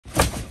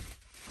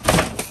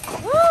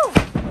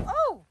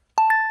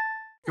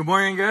Good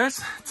morning,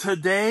 guys.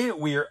 Today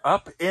we are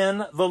up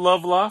in the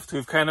Love Loft.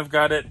 We've kind of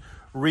got it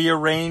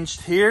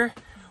rearranged here.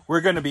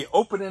 We're going to be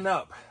opening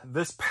up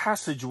this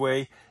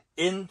passageway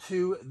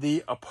into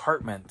the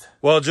apartment.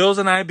 Well, Jules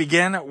and I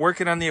began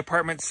working on the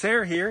apartment.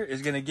 Sarah here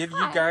is going to give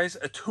you guys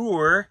a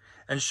tour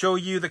and show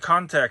you the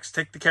context.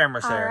 Take the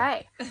camera, Sarah. All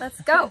right, let's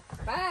go.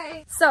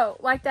 Bye. So,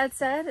 like Dad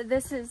said,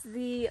 this is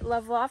the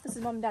Love Loft. This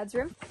is Mom and Dad's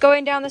room.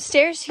 Going down the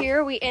stairs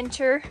here, we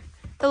enter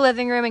the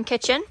living room and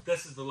kitchen.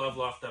 This is the Love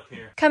Loft up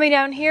here. Coming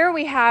down here,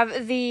 we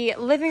have the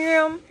living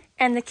room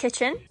and the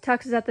kitchen.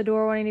 Tux is at the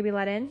door wanting to be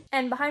let in.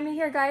 And behind me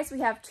here, guys, we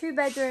have 2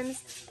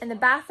 bedrooms and the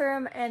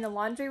bathroom and the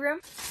laundry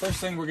room.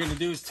 First thing we're going to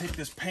do is take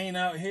this pane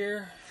out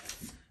here,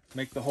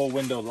 make the whole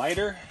window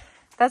lighter.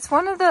 That's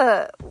one of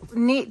the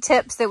neat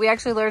tips that we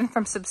actually learned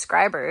from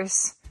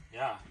subscribers.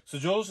 Yeah. So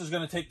Jules is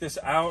going to take this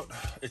out.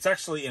 It's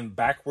actually in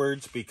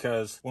backwards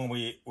because when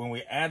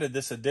we added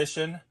this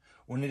addition,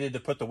 we needed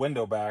to put the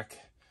window back.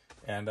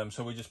 And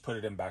so we just put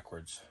it in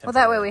backwards. Well,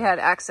 that way we had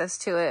access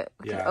to it.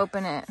 We could Yeah.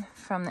 open it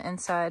from the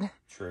inside.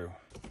 True.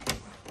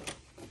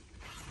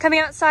 Coming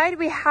outside,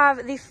 we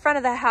have the front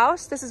of the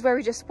house. This is where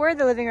we just were,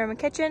 the living room and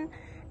kitchen.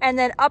 And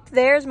then up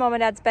there is Mom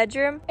and Dad's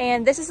bedroom.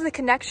 And this is the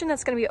connection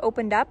that's going to be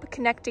opened up,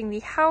 connecting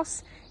the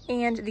house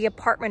and the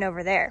apartment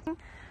over there.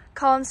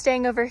 Colin's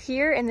staying over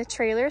here in the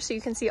trailer, so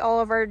you can see all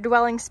of our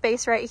dwelling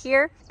space right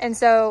here. And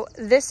so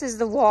this is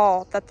the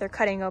wall that they're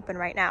cutting open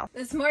right now.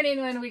 This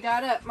morning when we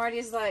got up,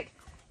 Marty's like,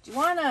 "Do you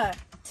want to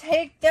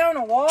take down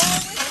a wall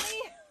with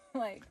me?"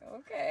 I'm like,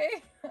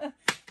 okay,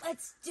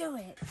 let's do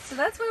it. So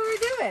that's what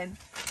we're doing.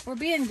 We're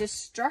being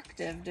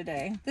destructive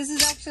today. This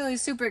is actually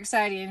super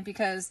exciting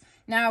because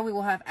now we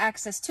will have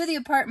access to the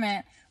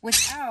apartment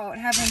without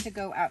having to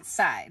go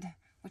outside,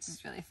 which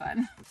is really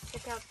fun.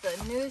 Check out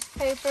the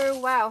newspaper.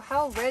 Wow,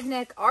 how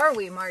redneck are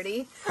we,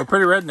 Marty? We're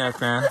pretty redneck,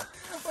 man.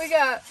 We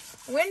got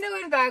window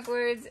in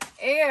backwards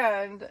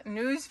and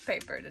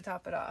newspaper to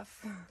top it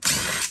off.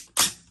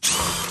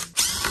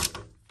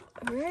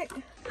 All right.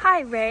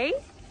 Hi, Ray.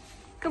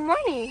 Good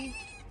morning.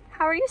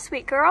 How are you,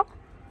 sweet girl?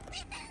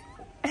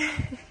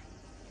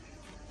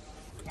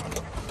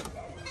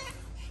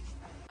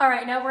 All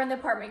right, now we're in the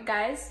apartment,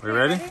 guys. We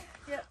ready?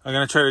 Yep. I'm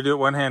going to try to do it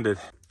one-handed.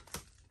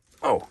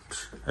 Oh,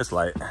 that's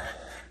light.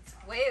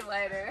 Way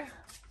lighter.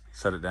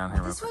 Set it down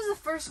here. This was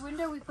the first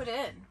window we put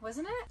in,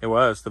 wasn't it? It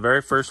was the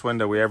very first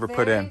window we ever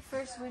put in.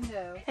 First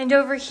window. And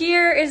over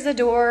here is the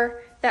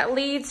door that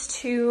leads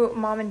to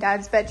Mom and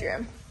Dad's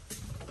bedroom.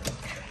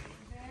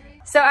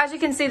 So as you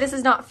can see, this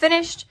is not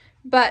finished,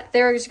 but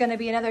there's going to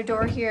be another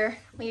door here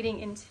leading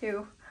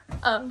into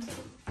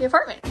the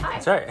apartment. Hi.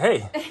 That's right.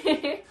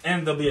 Hey.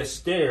 And there'll be a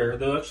stair.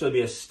 There'll actually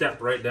be a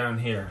step right down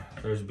here.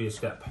 There's be a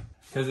step.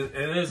 Because it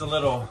is a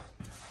little,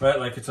 right?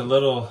 Like it's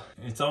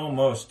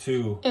almost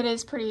too. It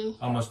is pretty.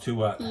 Almost too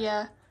what?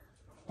 Yeah.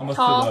 Almost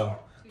tall. too low.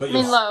 But I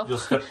mean low. You'll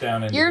step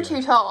down into You're it.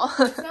 too tall.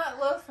 It's not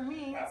low for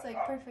me. It's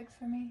like perfect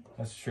for me.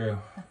 That's true.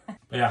 But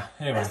yeah,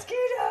 anyway.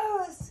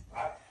 Mosquitoes!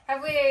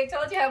 Have we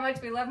told you how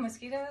much we love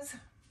mosquitoes?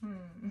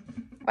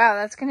 Wow,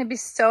 that's going to be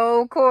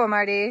so cool,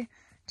 Marty.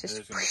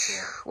 Just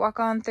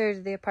walk on through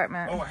to the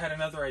apartment. Oh, I had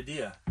another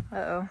idea.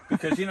 Uh-oh.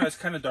 Because, it's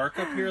kind of dark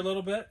up here a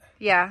little bit.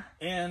 Yeah.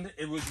 And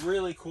it was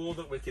really cool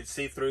that we could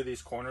see through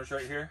these corners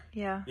right here.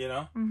 Yeah.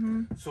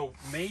 Mm-hmm. So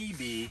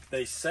maybe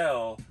they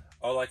sell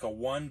like a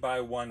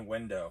 1x1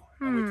 window.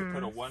 And we could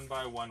put a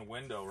 1x1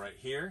 window right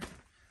here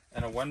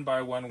and a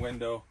 1x1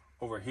 window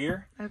over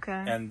here.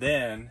 Okay. And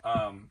then,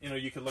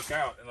 you could look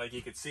out and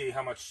you could see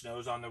how much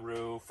snow's on the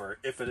roof or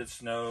if it had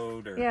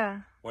snowed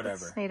or whatever.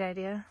 That's a neat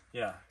idea.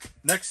 Yeah.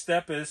 Next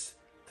step is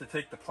to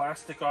take the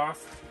plastic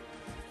off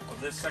of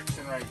this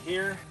section right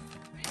here.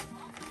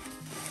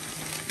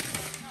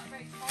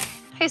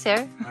 Hey,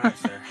 Sarah. All right,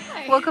 Sarah.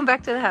 Welcome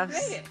back to the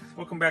house.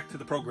 Welcome back to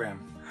the program.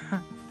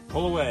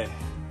 Pull away.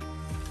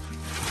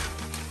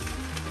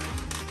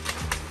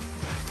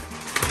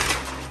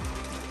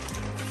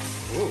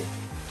 Ooh.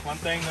 One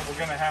thing that we're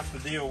going to have to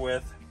deal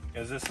with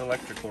is this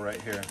electrical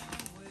right here.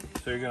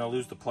 So you're going to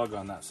lose the plug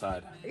on that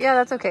side. Yeah,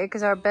 that's okay,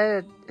 because our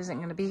bed isn't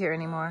going to be here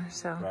anymore,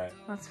 so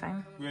that's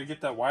fine. We're going to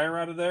get that wire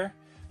out of there.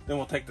 Then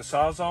we'll take the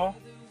Sawzall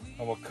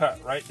and we'll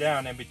cut right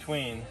down in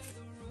between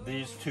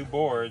these 2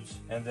 boards.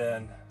 And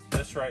then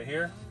this right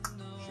here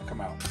should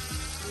come out.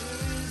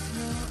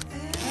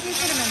 Maybe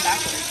put them in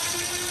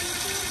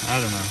backwards. I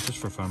don't know, just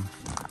for fun.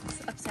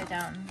 It's upside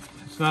down.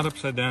 It's not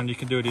upside down. You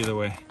can do it either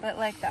way. But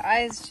the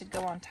eyes should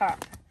go on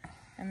top.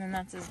 And then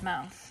that's his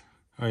mouth.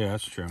 Oh yeah,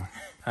 that's true.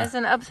 It's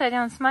an upside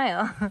down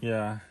smile.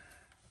 Yeah,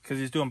 because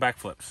he's doing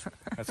backflips.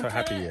 That's how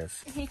happy he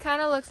is. He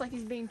kind of looks like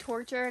he's being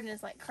tortured and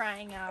is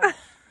crying out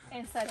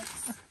instead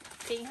of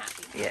being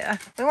happy. Yeah.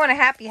 We want a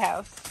happy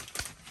house.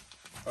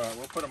 All right,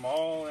 we'll put them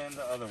all in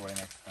the other way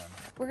next time.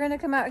 We're going to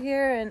come out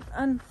here and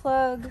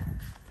unplug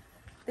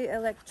the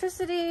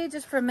electricity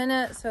just for a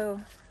minute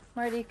so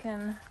Marty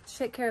can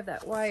take care of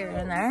that wire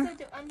in there. You said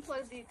to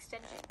unplug the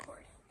extension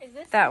cord. Is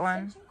this that the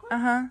one? extension cord?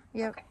 Uh-huh.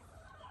 Yep. Okay.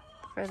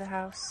 For the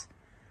house.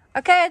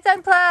 Okay, it's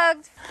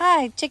unplugged.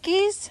 Hi,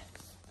 chickies.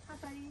 Hi,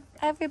 buddy.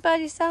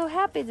 Everybody's so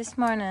happy this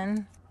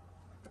morning.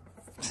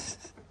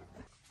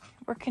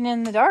 working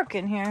in the dark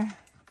in here.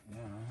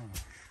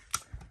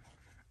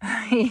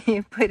 Yeah.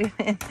 You put it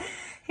in.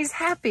 He's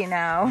happy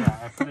now. Yeah,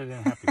 I put it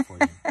in happy for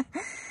you.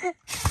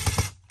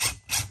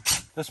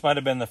 This might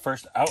have been the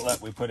first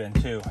outlet we put in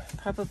too.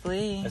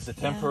 Probably. It's a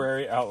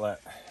temporary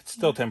outlet. It's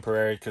still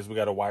temporary because we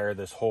got to wire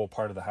this whole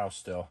part of the house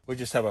still. We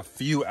just have a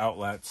few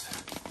outlets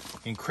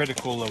in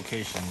critical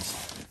locations.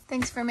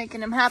 Thanks for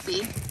making him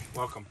happy.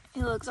 Welcome.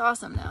 He looks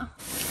awesome now.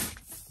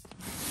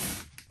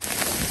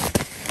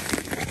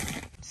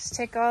 Just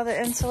take all the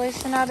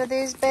insulation out of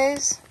these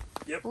bays.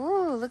 Yep.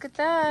 Ooh, look at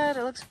that.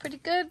 It looks pretty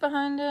good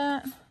behind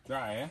it.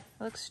 Dry, eh?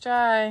 Looks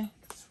dry.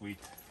 Sweet.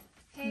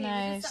 Hey,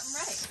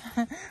 nice.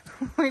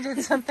 We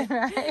did something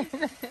right. We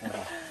did something right.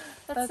 Yeah.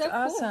 That's so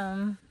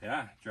awesome. Cool.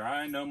 Yeah,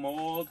 dry, no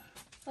mold.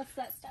 What's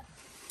that stuff?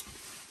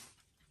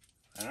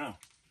 I don't know.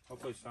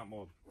 Hopefully it's not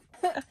mold.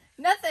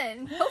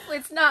 Nothing. Hopefully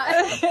it's not.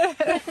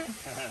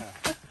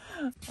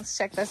 Let's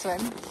check this one.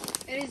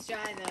 It is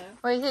dry though.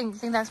 What do you think? You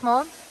think that's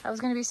mold? I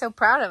was going to be so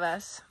proud of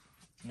us.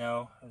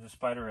 No, it's a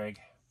spider egg.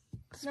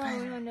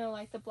 No,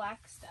 like the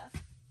black stuff.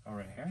 Oh,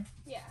 right here?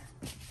 Yeah.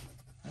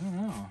 I don't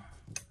know.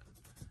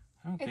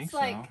 I don't think It's so.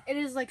 like, it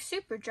is like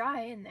super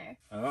dry in there.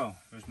 Oh,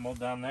 there's mold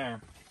down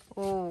there.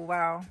 Oh,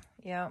 wow.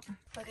 Yep.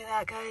 Look at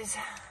that, guys.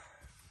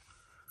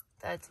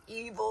 That's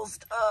evil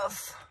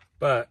stuff.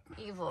 But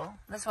Evil.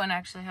 This one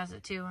actually has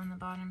it too on the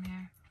bottom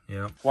here.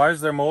 yeah. Why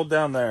is there mold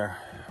down there?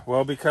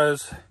 Well,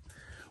 because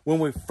when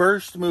we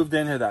first moved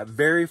in here, that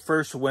very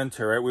first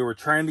winter, right, we were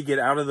trying to get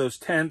out of those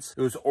tents.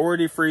 It was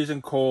already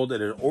freezing cold.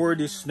 It had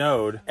already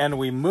snowed. And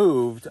we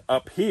moved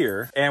up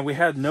here and we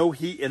had no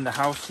heat in the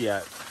house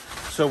yet.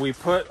 So we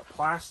put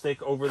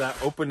plastic over that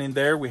opening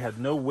there. We had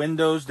no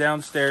windows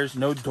downstairs,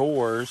 no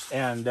doors.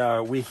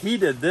 And we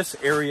heated this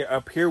area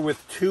up here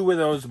with 2 of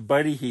those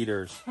buddy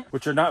heaters,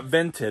 which are not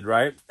vented,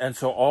 right? And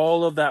so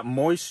all of that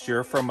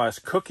moisture from us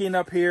cooking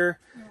up here,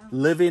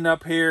 living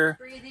up here,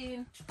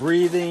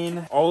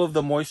 breathing, all of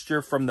the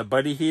moisture from the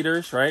buddy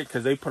heaters, right?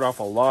 Because they put off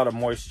a lot of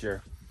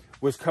moisture,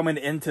 was coming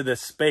into this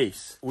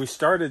space. We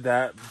started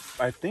that,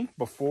 I think,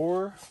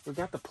 before we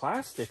got the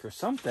plastic or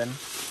something.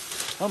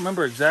 I don't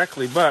remember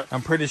exactly, but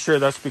I'm pretty sure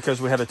that's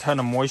because we had a ton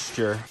of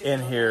moisture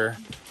in here.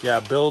 Yeah,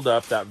 build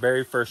up that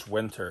very first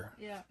winter.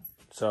 Yeah.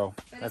 So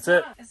that's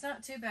it. It's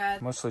not too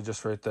bad. Mostly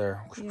just right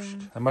there. Yeah.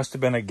 There must have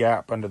been a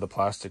gap under the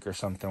plastic or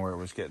something where it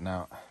was getting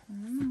out.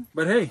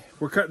 But hey,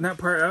 we're cutting that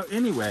part out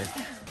anyway.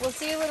 We'll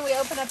see when we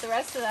open up the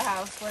rest of the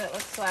house what it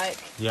looks like.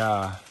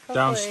 Yeah, Hopefully.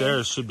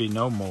 Downstairs should be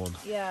no mold.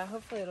 Yeah,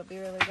 hopefully it'll be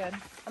really good.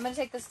 I'm going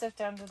to take this stuff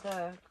down to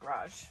the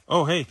garage.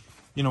 Oh, hey,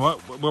 you know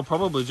what? We'll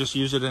probably just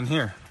use it in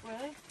here.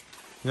 Really?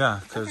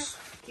 Yeah, because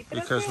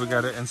we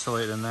got to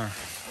insulate in there.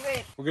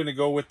 Wait. We're going to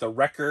go with the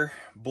wrecker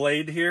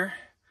blade here.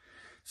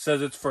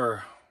 Says it's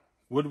for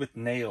wood with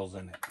nails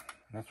in it.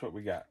 And that's what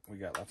we got. We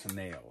got lots of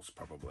nails,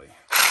 probably.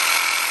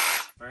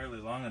 Barely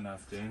long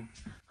enough, dude.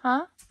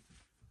 Huh?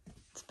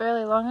 It's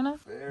barely long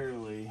enough?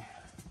 Barely.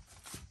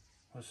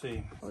 Let's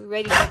see. Are we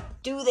ready to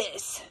do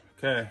this?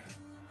 Okay.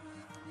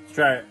 Let's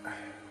try it.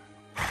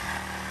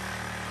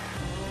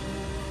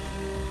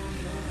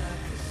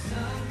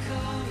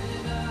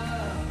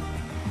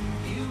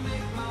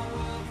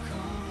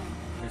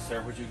 Hey,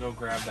 Sarah, would you go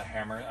grab the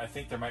hammer? I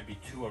think there might be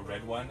 2, a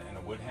red one and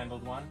a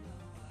wood-handled one,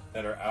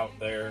 that are out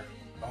there.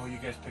 Oh, you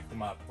guys picked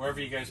them up. Wherever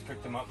you guys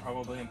picked them up,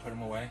 probably, and put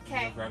them away.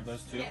 Can you go grab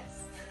those 2?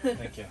 Yes.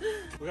 Thank you.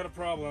 We got a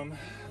problem.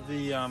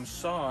 The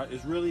saw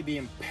is really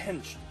being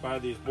pinched by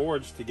these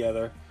boards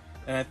together,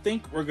 and I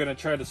think we're going to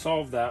try to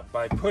solve that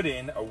by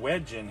putting a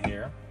wedge in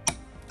here,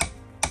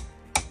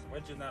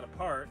 wedging that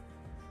apart,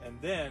 and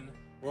then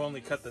we'll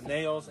only cut the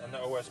nails and the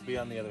OSB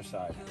on the other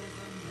side.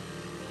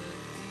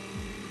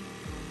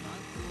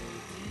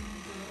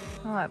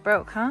 Oh, it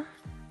broke, huh?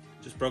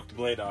 Just broke the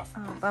blade off.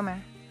 Oh, bummer.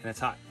 And it's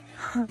hot.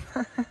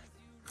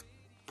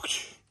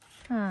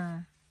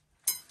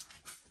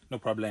 No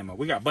problemo.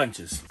 We got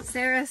bunches.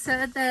 Sarah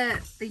said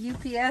that the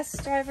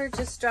UPS driver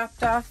just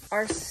dropped off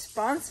our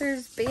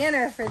sponsor's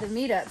banner for the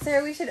meetup.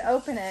 Sarah, we should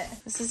open it.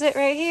 This is it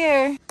right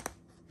here.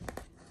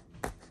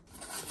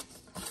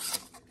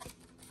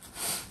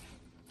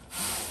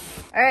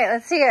 All right,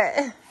 let's see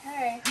it. All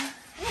right.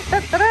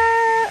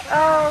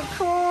 Oh,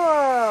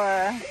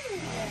 cool.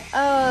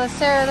 Oh,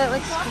 Sarah, that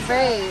looks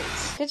great.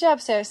 Good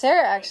job, Sarah.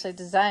 Sarah actually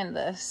designed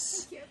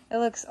this. Thank you. It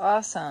looks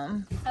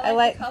awesome. I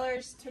like the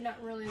colors turned out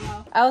really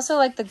well. I also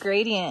like the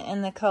gradient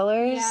in the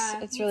colors.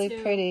 Yeah, it's me really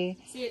too. pretty.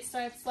 See, it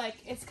starts like,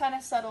 it's kind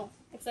of subtle.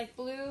 It's like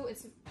blue.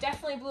 It's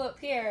definitely blue up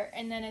here,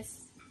 and then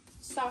it's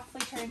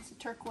softly turns to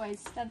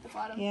turquoise at the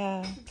bottom.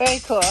 Yeah, very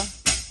cool.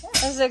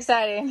 This is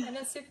exciting. And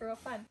it's super real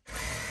fun.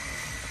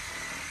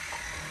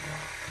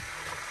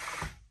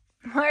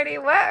 Marty,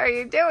 what are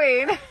you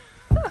doing?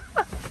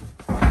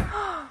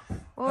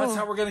 That's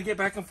how we're going to get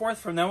back and forth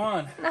from now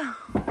on. No.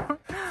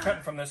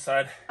 Cutting from this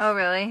side. Oh,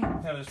 really?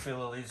 That'll just feel a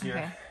little easier.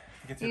 Okay.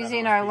 Get to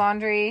Using that our OSB.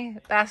 laundry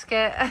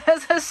basket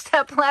as a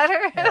step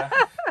ladder. Yeah.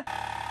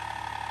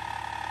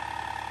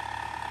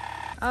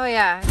 Oh,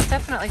 yeah. It's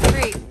definitely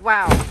great.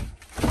 Wow.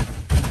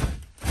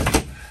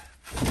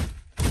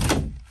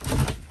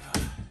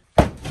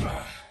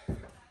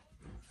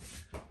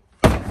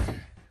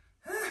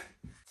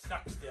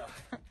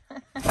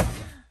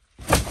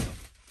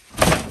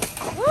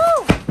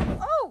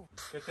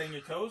 Good thing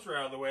your toes were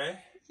out of the way.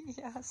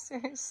 Yeah,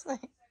 seriously.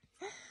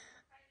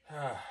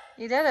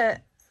 You did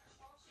it.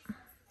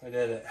 I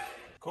did it.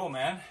 Cool,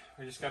 man.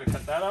 We just got to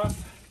cut that off.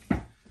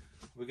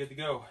 We're good to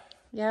go.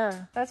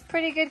 Yeah. That's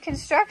pretty good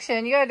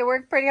construction. You had to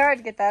work pretty hard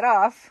to get that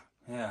off.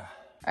 Yeah.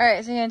 All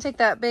right, so you're going to take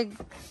that big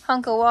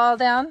hunk of wall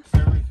down.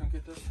 Sarah, will you come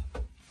get this?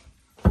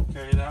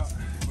 Carry it out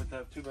with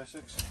that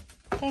 2x6.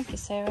 Thank you,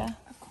 Sarah.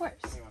 Of course.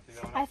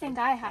 I think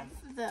I have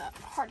the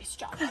hardest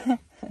job.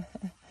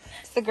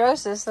 It's the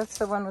grossest. That's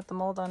the one with the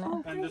mold on it.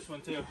 Oh, and this one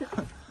too.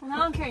 Well,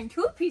 now I'm carrying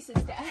 2 pieces,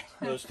 Dad.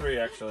 Those 3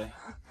 actually.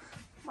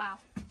 Wow.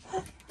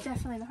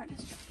 Definitely the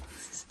hardest job.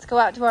 Let's go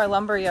out to our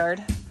lumber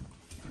yard.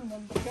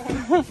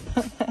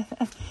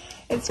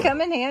 It's come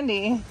in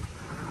handy.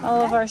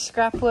 All of our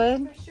scrap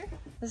wood. Sure.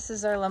 This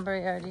is our lumber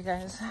yard, you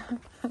guys.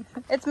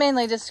 It's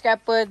mainly just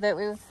scrap wood that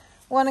we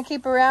want to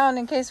keep around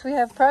in case we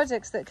have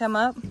projects that come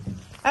up.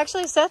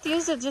 Actually, Seth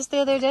used it just the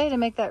other day to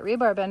make that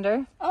rebar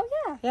bender. Oh,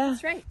 yeah. Yeah.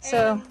 That's right.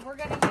 So and we're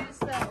going to use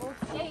the old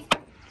cake.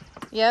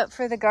 Yep,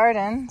 for the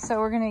garden. So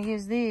we're going to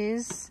use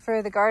these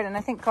for the garden.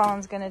 I think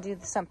Colin's going to do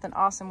something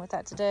awesome with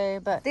that today.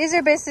 But these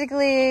are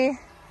basically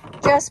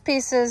just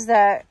pieces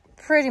that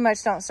pretty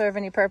much don't serve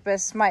any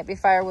purpose. Might be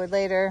firewood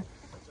later.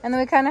 And then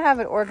we kind of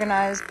have it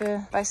organized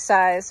by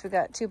size. We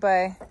got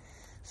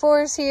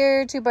 2x4s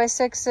here,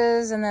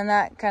 2x6s, and then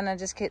that kind of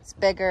just gets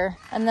bigger.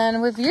 And then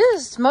we've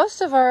used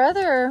most of our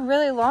other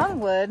really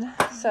long wood.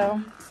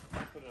 So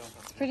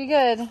it's pretty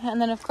good. And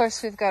then of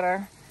course we've got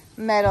our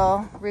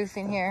metal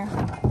roofing here.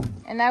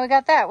 And now we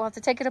got that. We'll have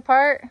to take it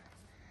apart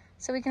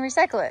so we can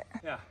recycle it.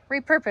 Yeah.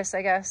 Repurpose,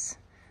 I guess.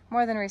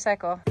 More than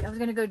recycle. I was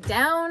gonna go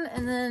down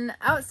and then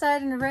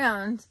outside and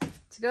around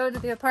to go to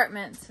the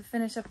apartment to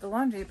finish up the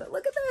laundry, but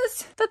look at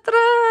this.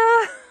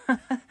 Ta-da!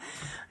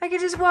 I could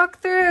just walk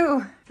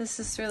through. This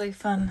is really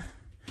fun.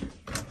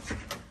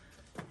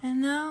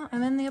 And now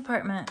I'm in the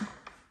apartment.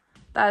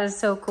 That is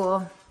so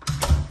cool.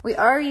 We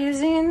are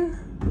using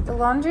the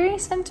laundry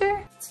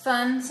center. It's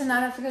fun to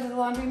not have to go to the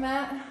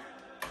laundromat.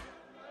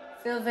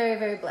 Feel very,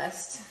 very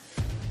blessed.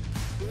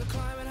 We're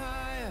climbing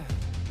higher,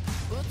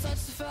 we'll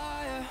touch the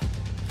fire.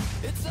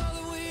 It's all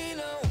that we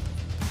know,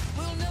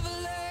 we'll never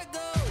let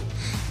go.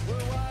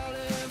 We're wild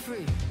and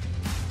free,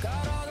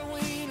 got all that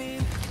we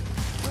need.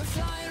 We're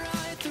flying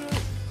right through,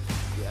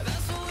 yeah,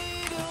 that's what we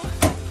do.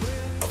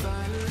 We're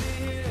finally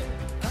here,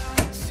 I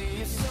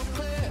see it so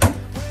clear.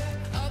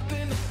 We're up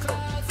in the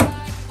clouds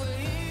like we're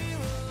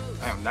heroes.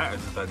 Damn, that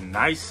is the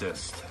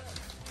nicest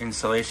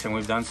insulation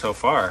we've done so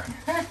far.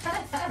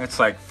 It's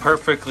like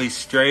perfectly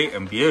straight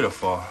and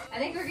beautiful. I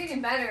think we're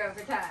getting better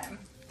over time.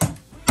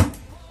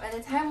 By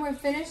the time we're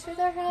finished with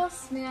our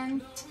house,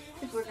 man, I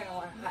think we're gonna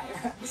want to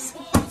hire us.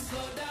 Slow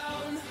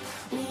down,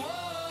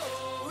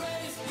 whoa,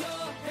 raise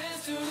your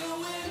hands to the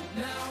wind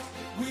now.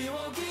 We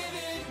won't give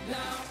in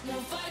now,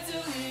 we'll fight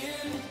till the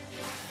end.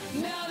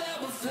 Now that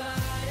we're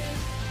flying,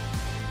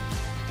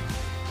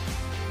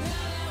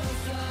 now that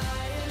we're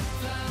flying,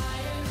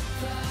 flying,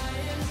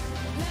 flying.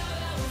 Now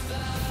that we're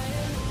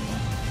flying,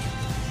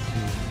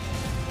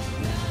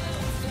 now that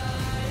we're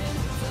flying,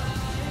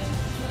 flying,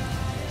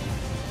 flying.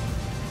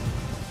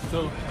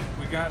 So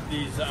we got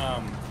these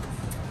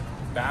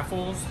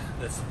baffles,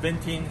 this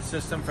venting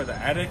system for the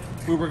attic.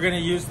 We were gonna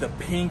use the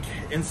pink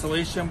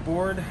insulation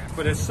board,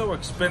 but it's so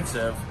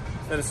expensive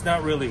that it's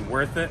not really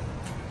worth it.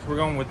 So we're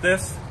going with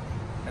this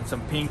and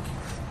some pink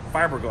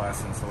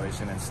fiberglass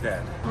insulation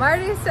instead.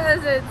 Marty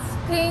says it's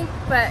pink,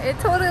 but it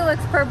totally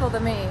looks purple to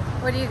me.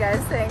 What do you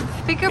guys think?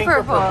 Pink or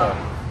purple?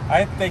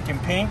 I'm thinking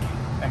pink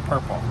and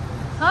purple.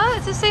 Huh?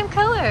 It's the same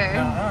color.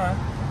 Uh-huh.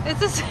 It's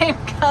the same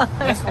color.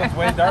 This one's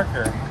way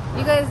darker.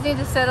 You guys need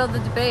to settle the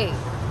debate.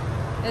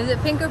 Is it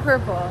pink or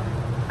purple?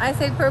 I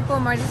say purple,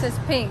 Marty says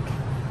pink.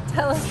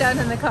 Tell us down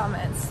in the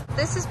comments.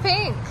 This is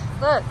pink.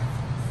 Look.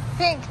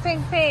 Pink,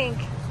 pink, pink.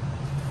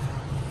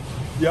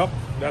 Yep,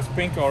 that's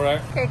pink, all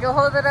right. Okay, go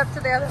hold it up to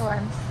the other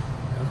one.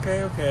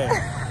 Okay, okay.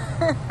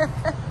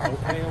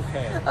 Okay,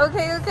 okay.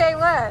 Okay, okay,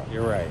 what?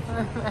 You're right.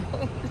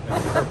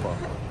 It's purple.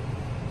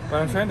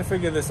 But I'm trying to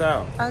figure this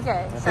out.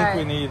 Okay, I sorry.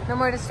 think we need... No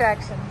more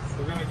distractions.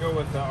 We're gonna go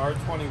with the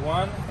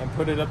R21 and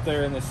put it up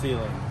there in the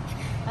ceiling.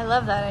 I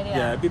love that idea.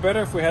 Yeah, it'd be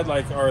better if we had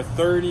like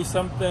R30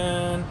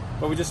 something,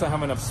 but we just don't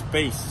have enough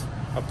space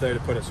up there to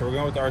put it. So we're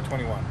going with the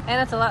R21.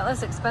 And it's a lot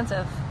less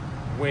expensive.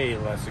 Way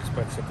less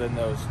expensive than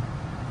those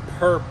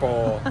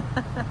purple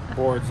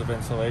boards of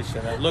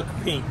insulation that look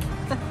pink.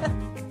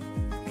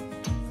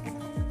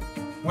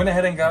 Went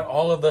ahead and got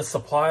all of the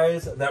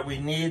supplies that we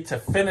need to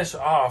finish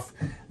off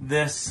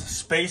this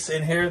space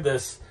in here,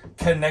 this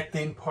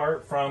connecting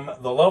part from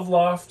the love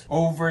loft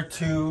over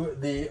to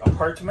the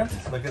apartment.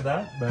 Look at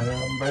that,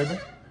 bam, baby,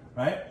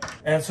 right?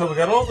 And so we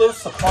got all those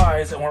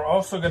supplies, and we're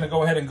also going to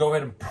go ahead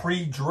and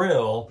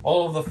pre-drill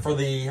all the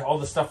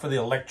stuff for the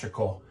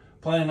electrical.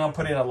 Planning on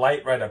putting a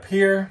light right up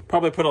here.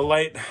 Probably put a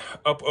light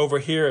up over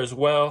here as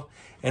well.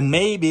 And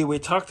maybe we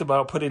talked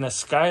about putting a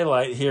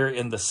skylight here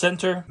in the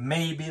center.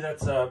 Maybe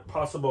that's a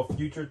possible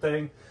future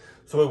thing.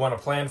 So we want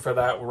to plan for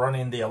that. We're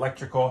running the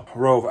electrical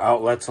row of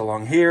outlets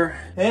along here.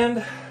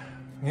 And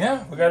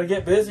yeah, we got to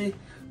get busy.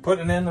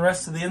 putting in the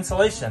rest of the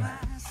insulation.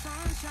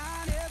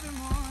 Sunshine every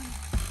morning,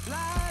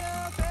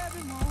 light up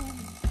every moment,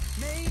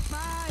 make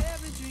my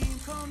every dream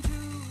come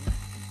true.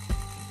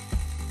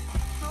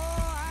 Oh,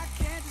 I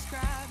can't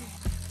describe it,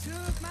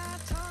 took my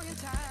tongue and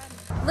tied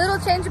it. Little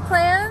change of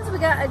plans. We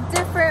got a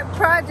different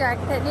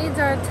project that needs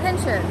our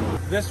attention.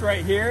 This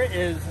right here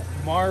is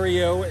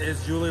Mario,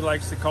 as Julie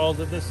likes to call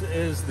it. This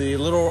is the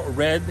little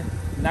red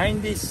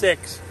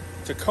 96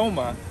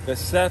 Tacoma that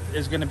Seth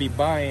is going to be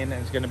buying, and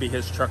it's going to be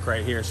his truck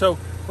right here. So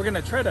we're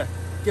going to try to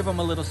give him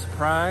a little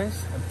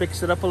surprise and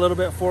fix it up a little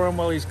bit for him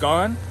while he's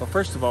gone. But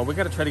first of all, we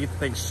got to try to get the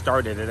thing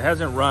started. It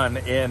hasn't run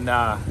in,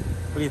 what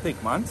do you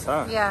think, months,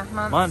 huh? Yeah,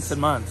 months. Months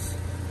and months.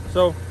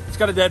 So it's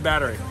got a dead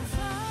battery.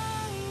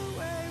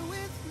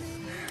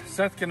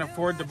 Seth can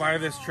afford to buy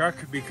this truck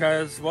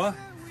because, well,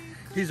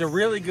 he's a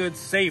really good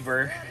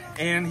saver,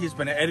 and he's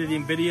been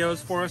editing videos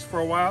for us for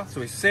a while.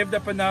 So he saved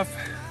up enough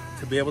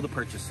to be able to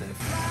purchase it.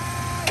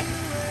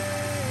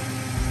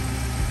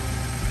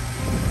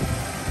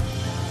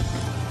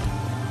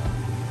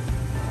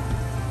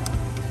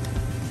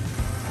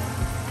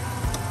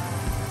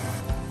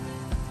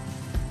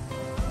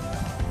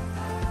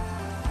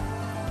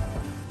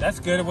 That's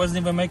good. It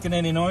wasn't even making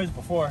any noise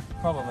before.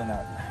 Probably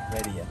not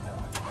ready yet though.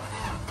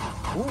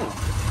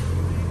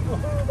 Ooh.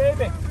 Ooh,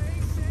 baby.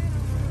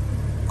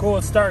 Cool,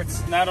 it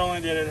starts. Not only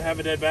did it have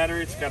a dead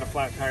battery, it's got a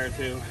flat tire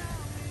too.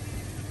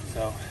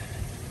 So,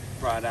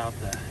 brought out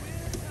the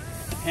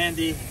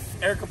handy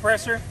air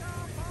compressor,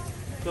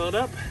 fill it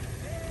up,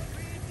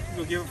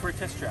 go give it for a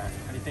test drive.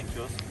 What do you think,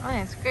 Jules? Oh,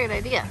 it's a great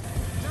idea.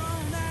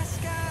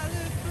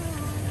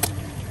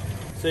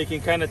 So you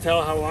can kind of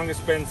tell how long it's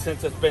been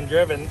since it's been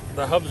driven.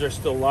 The hubs are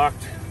still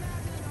locked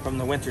from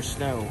the winter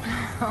snow.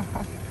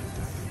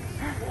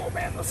 Oh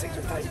man, those things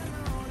are tight.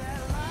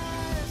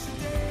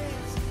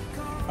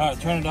 All right,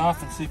 turn it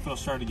off and see if it'll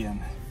start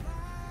again.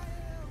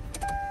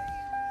 Dead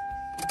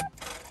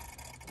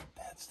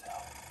still.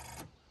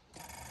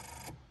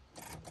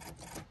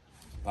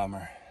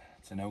 Bummer,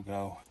 it's a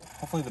no-go.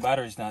 Hopefully the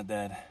battery's not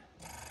dead.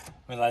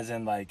 I mean, as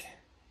in like,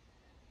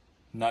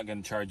 not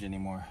gonna charge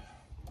anymore.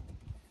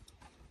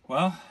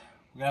 Well,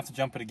 we're gonna have to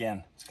jump it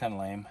again. It's kind of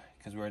lame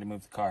because we already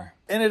moved the car.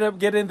 Ended up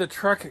getting the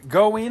truck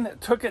going,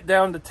 took it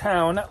down to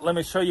town. Let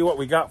me show you what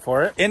we got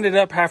for it. Ended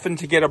up having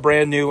to get a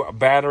brand new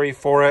battery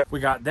for it.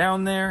 We got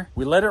down there,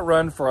 we let it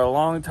run for a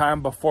long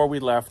time before we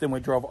left. Then we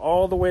drove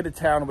all the way to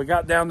town. We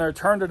got down there,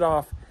 turned it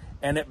off,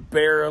 and it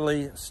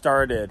barely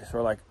started. So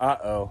we're like,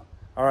 uh-oh.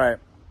 All right,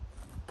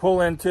 pull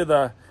into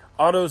the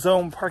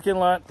AutoZone parking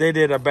lot. They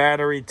did a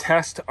battery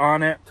test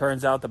on it.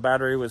 Turns out the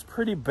battery was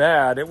pretty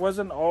bad. It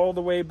wasn't all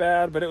the way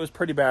bad, but it was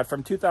pretty bad.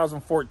 From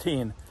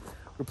 2014,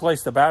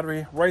 replaced the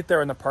battery right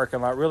there in the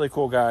parking lot. Really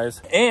cool,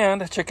 guys.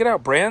 And check it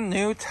out, brand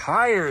new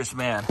tires,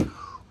 man.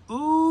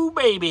 Ooh,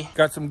 baby.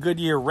 Got some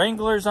Goodyear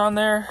Wranglers on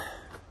there.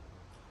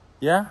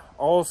 Yeah,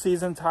 all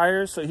season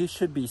tires, so he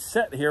should be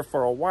set here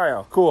for a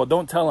while. Cool,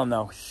 don't tell him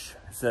though. Shh,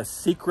 it's a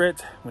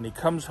secret. When he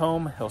comes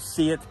home, he'll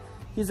see it.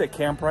 He's at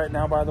camp right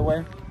now, by the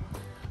way.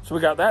 So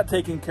we got that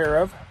taken care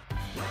of.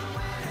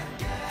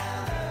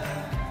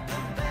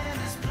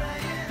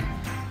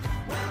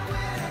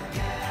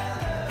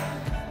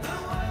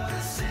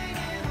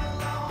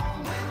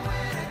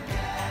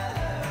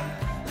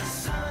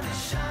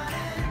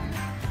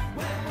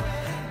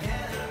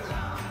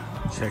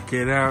 Check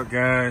it out,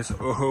 guys.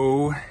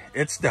 Oh,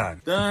 it's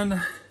done.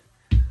 Done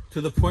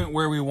to the point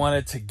where we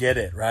wanted to get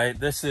it, right?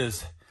 This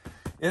is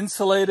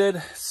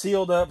insulated,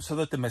 sealed up so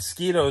that the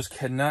mosquitoes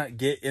cannot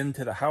get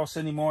into the house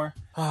anymore.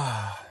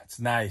 Ah, it's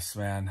nice,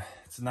 man.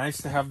 It's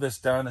nice to have this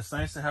done. It's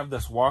nice to have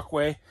this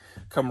walkway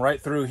come right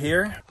through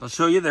here. I'll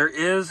show you, there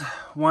is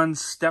one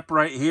step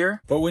right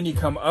here, but when you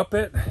come up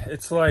it,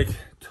 it's like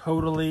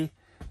totally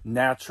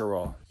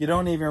natural. You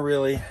don't even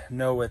really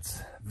know it's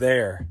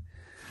there.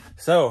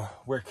 So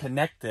we're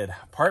connected.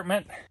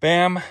 Apartment,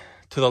 bam,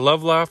 to the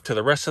love loft, to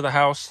the rest of the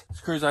house.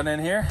 Let's cruise on in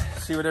here,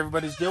 see what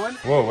everybody's doing.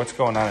 Whoa, what's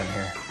going on in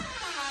here?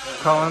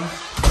 Colin,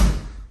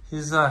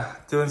 he's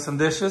doing some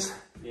dishes.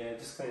 Yeah,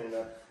 just cleaning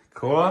up.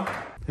 Cool.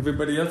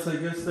 Everybody else, I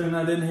guess they're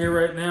not in here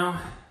right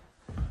now.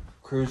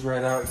 Cruise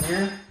right out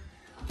here.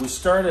 We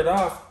started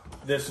off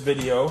this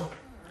video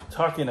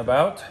talking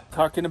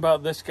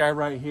about this guy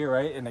right here,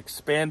 right? And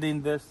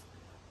expanding this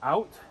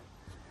out.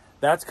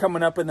 That's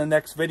coming up in the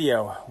next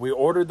video. We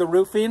ordered the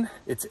roofing,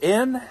 it's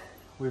in.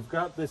 We've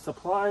got the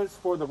supplies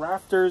for the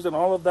rafters and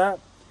all of that.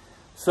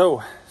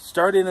 So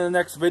starting in the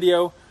next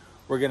video,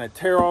 we're gonna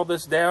tear all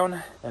this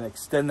down and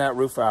extend that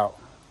roof out.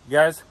 You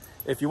guys,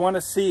 if you wanna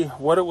see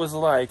what it was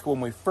like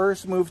when we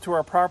first moved to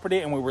our property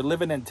and we were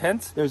living in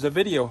tents, there's a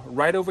video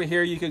right over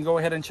here you can go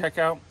ahead and check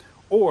out,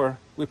 or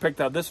we picked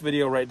out this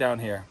video right down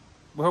here.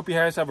 We hope you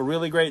guys have a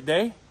really great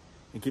day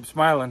and keep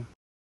smiling.